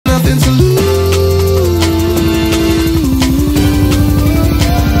nothing to lose.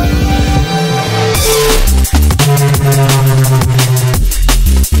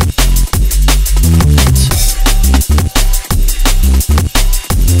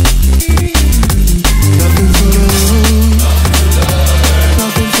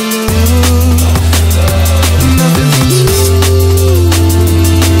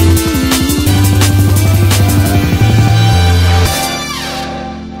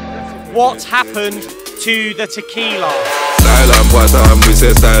 What's happened to the tequila?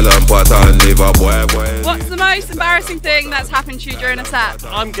 What's the most embarrassing thing that's happened to you during a set?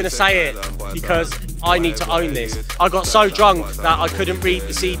 I'm going to say it because I need to own this. I got so drunk that I couldn't read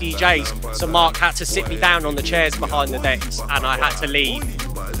the CDJs, so Mark had to sit me down on the chairs behind the decks and I had to leave.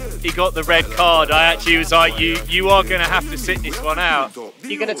 He got the red card. I actually was like, you are going to have to sit this one out.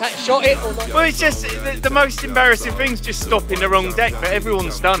 You going to shot it or not? Well, it's just the most embarrassing thing's just stopping the wrong deck, but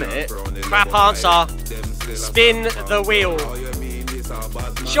everyone's done it. Crap answer. Spin the wheel.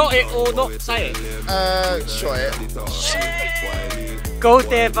 Shot it or not say it? Shot it. Go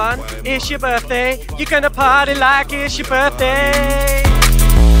there, Van. It's your birthday. You're gonna party like it's your birthday.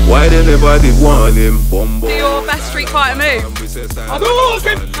 Why did everybody want him? Do your best Street Fighter move?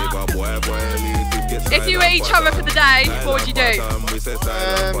 If you were each other for the day, what would you do?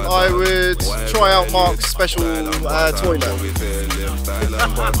 I would try out Mark's special toilet.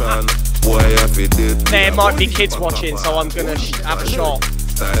 There might be kids watching, so I'm gonna have a shot.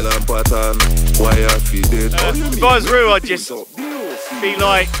 If I was real, I'd just be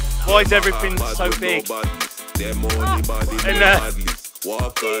like, why is everything so big?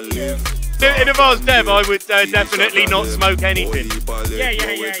 And if I was Dev, I would definitely not smoke anything. Yeah.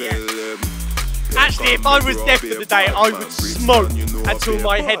 Actually, if I was Dev for the day, I would smoke until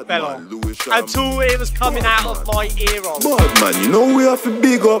my head fell off. Until it was coming out of my ear off. Bad man, you know we have to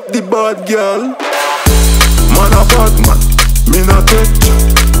big up the bad girl. Man a bad man, me not take chat.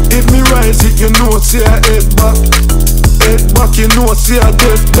 If me rise it, you know see I head back. Head back, you know see I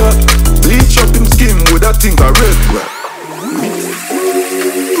dead that. Bleach up him skin with that thing a red rap.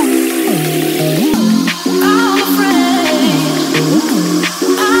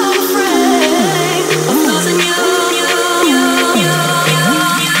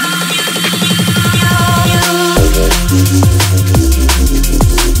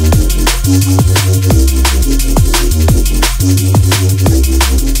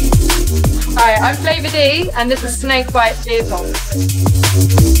 Hi, I'm Flavor D, and this is Snakebite Beer Pong.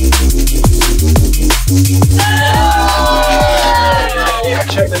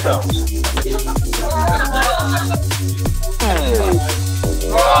 Check this out.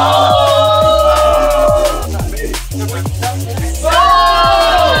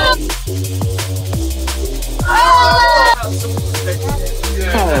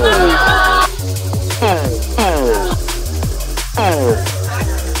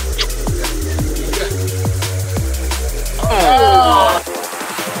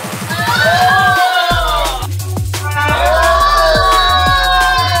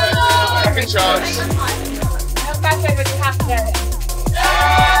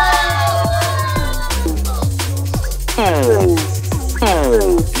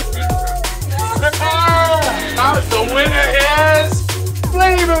 The winner is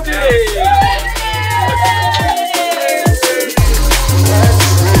Flavor D!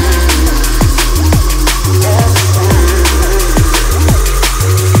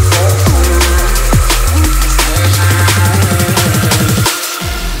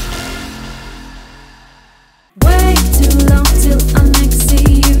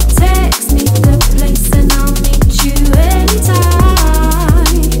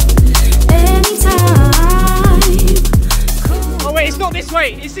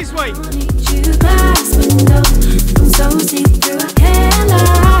 It's this way.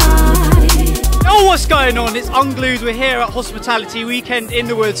 Oh, what's going on? It's Unglued. We're here at Hospitality Weekend in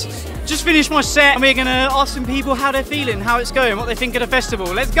the Woods. Just finished my set and we're going to ask some people how they're feeling, how it's going, what they think of the festival.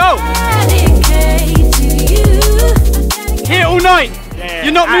 Let's go! Here all night. Yeah.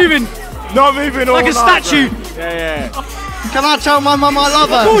 You're not moving. Not moving all like a night, statue. Bro. Yeah. Can I tell my mum I love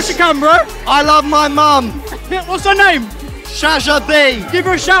her? Of course you can, bro. I love my mum. What's her name? Shazza B. Give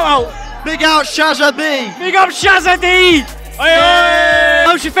her a shout out. Big out Shazza B. Big up Shazza D. Hey.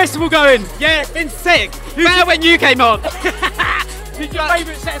 How's your festival going? Yeah, it's been sick. Better when you came on. Who's your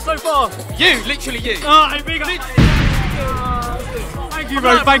favourite set so far? You, literally you. Oh, big up. Thank you,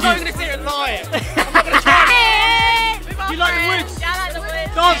 bro. Thank you. I'm going to sit and lie. You like the woods? Yeah, I like the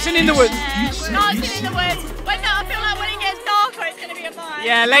woods. Dancing in the woods. Dancing in the woods. I feel like when it gets darker, it's going to be a vibe.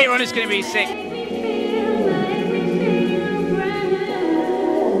 Yeah, later on it's going to be sick.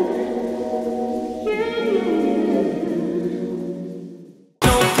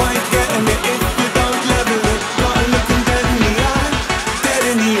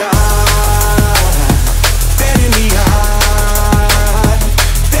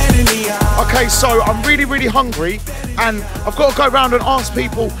 Okay, so I'm really, really hungry, and I've got to go around and ask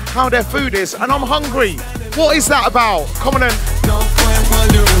people how their food is, and I'm hungry. What is that about? Come on then.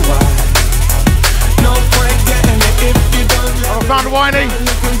 Have I found a whiny?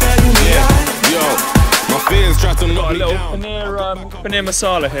 Yeah, yo, my fears try to knock me Got a down. little paneer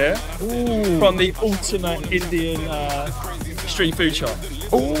masala here from the ultimate Indian street food shop.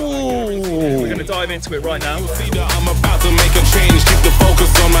 We're going to dive into it right now. I'm about to make a change, keep the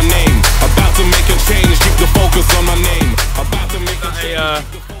focus on my name. About to make a change, keep the focus on my name. About to make a change.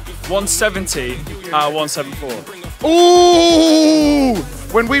 170 174. Ooh!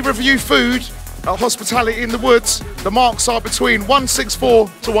 When we review food at Hospitality in the Woods, the marks are between 164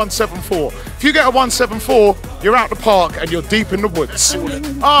 to 174. If you get a 174, you're out the park and you're deep in the woods.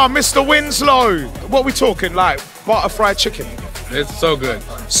 Ah, Mr. Winslow, what are we talking, like butter fried chicken? It's so good.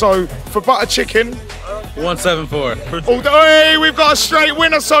 So for butter chicken, 174. hey, we've got a straight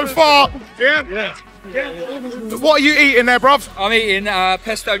winner so far. Yeah. What are you eating there, bruv? I'm eating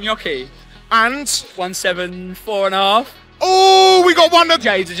pesto gnocchi. And 174.5. oh, we got one that.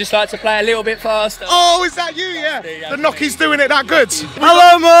 Jades would just like to play a little bit faster. Oh, is that you? Yeah. The gnocchi's doing it that good.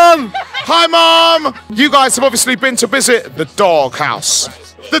 Hello, Mum. Hi, Mum. You guys have obviously been to visit the doghouse.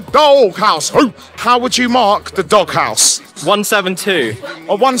 The doghouse. Oh, how would you mark the doghouse? 172.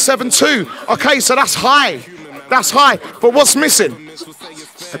 A 172. Okay, so that's high. That's high. But what's missing?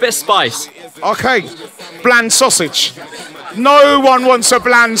 A bit of spice. Okay, bland sausage. No one wants a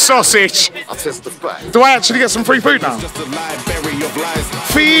bland sausage. Do I actually get some free food now?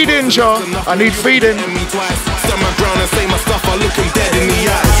 Feeding, John. I need feeding. Stand my ground and say my stuff, I look him dead in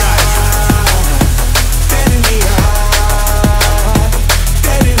the eyes.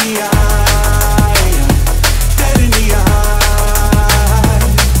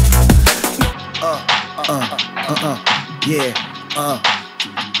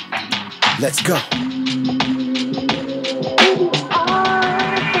 Let's go.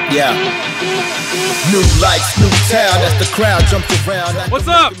 Yeah. New lights, new town, as the crowd jumped around. What's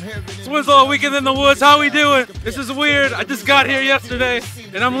up? It's Winslow, Weekend in the Woods. How we doing? This is weird. I just got here yesterday,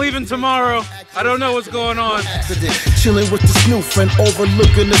 and I'm leaving tomorrow. I don't know what's going on. Chilling with the Snoop friend,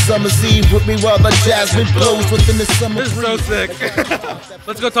 overlooking the summer's eve with me while the jasmine blows within the summer. This is so sick.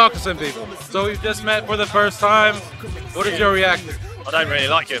 Let's go talk to some people. So we've just met for the first time. What is your reaction? I don't really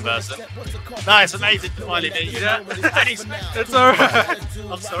like you in person. No, it's amazing to finally meet you. Yeah? It's alright.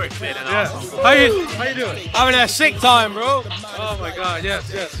 I'm sorry for being an Yeah. asshole. How you doing? Having a sick time, bro. Oh my god,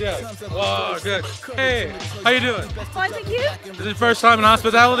 yes. Wow, good. Hey, how you doing? Fine, thank you. Is it your first time in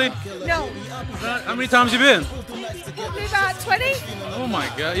hospitality? No. How many times you been? Probably about 20. Oh my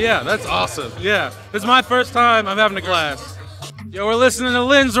god, yeah, that's awesome. Yeah, this is my first time I'm having a class. Yo, we're listening to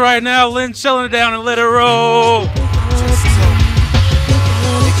Lynn's right now. Lynn's chilling it down and let it roll.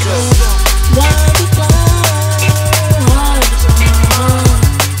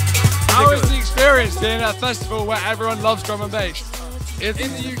 How was the experience being at a festival where everyone loves drum and bass? It's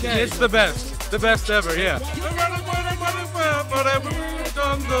in the UK. It's the best ever, yeah.